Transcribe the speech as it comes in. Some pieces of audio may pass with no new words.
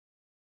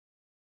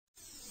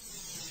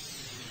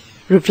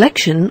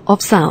Reflection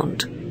of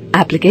sound.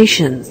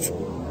 Applications.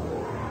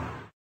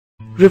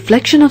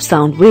 Reflection of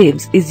sound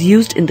waves is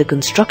used in the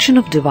construction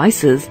of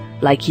devices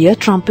like ear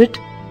trumpet,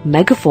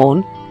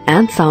 megaphone,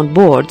 and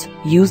soundboards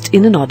used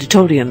in an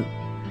auditorium.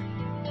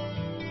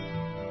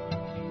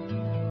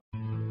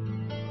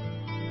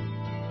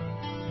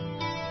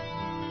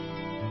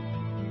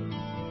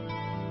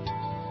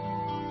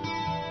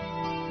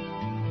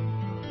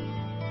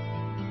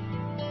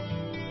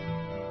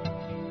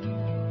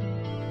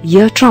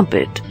 Ear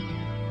trumpet.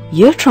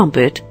 Ear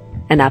trumpet,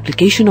 an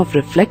application of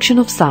reflection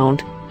of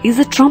sound, is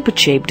a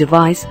trumpet-shaped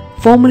device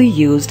formerly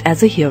used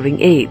as a hearing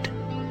aid.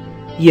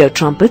 Ear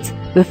trumpets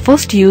were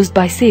first used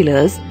by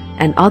sailors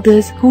and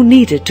others who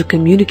needed to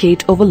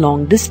communicate over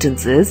long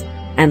distances,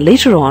 and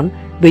later on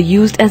were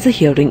used as a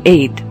hearing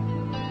aid.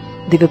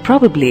 They were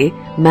probably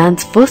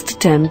man's first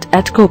attempt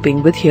at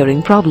coping with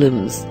hearing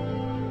problems.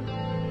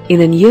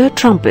 In an ear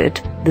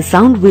trumpet, the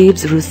sound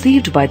waves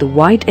received by the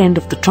wide end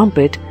of the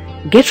trumpet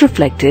get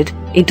reflected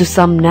into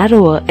some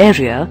narrower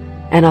area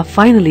and are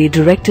finally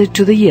directed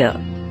to the ear.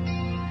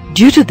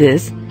 Due to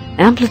this,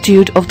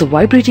 amplitude of the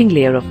vibrating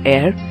layer of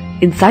air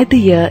inside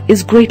the ear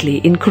is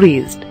greatly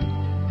increased.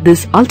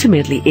 This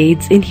ultimately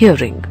aids in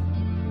hearing.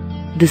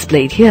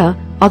 Displayed here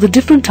are the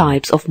different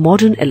types of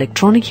modern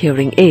electronic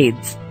hearing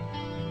aids.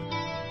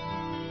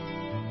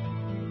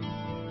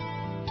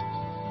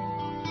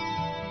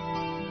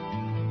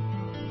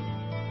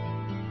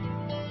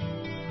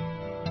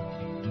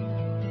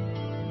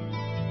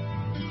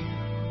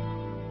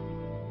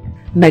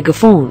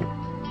 Megaphone.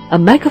 A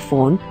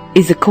megaphone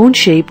is a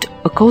cone-shaped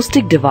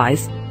acoustic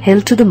device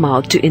held to the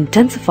mouth to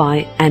intensify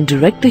and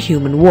direct the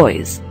human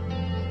voice.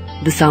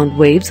 The sound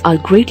waves are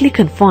greatly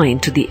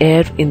confined to the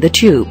air in the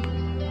tube.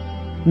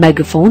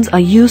 Megaphones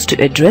are used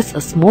to address a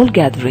small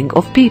gathering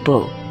of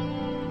people.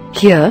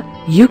 Here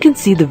you can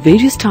see the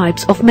various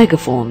types of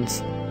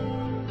megaphones.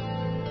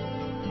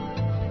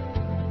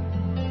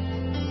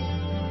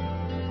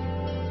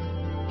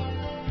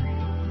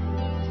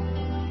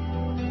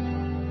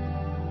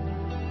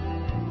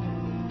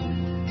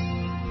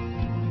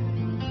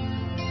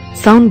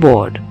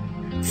 Soundboard.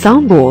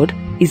 Soundboard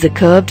is a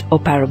curved or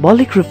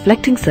parabolic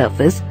reflecting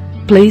surface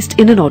placed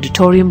in an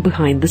auditorium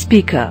behind the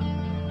speaker.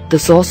 The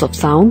source of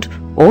sound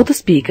or the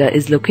speaker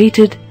is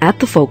located at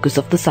the focus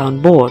of the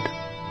soundboard.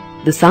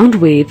 The sound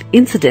wave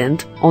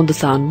incident on the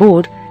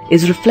soundboard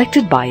is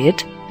reflected by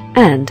it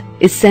and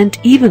is sent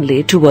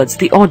evenly towards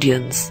the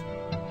audience.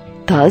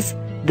 Thus,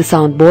 the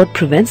soundboard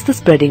prevents the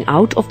spreading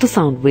out of the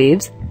sound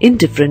waves in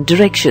different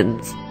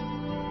directions.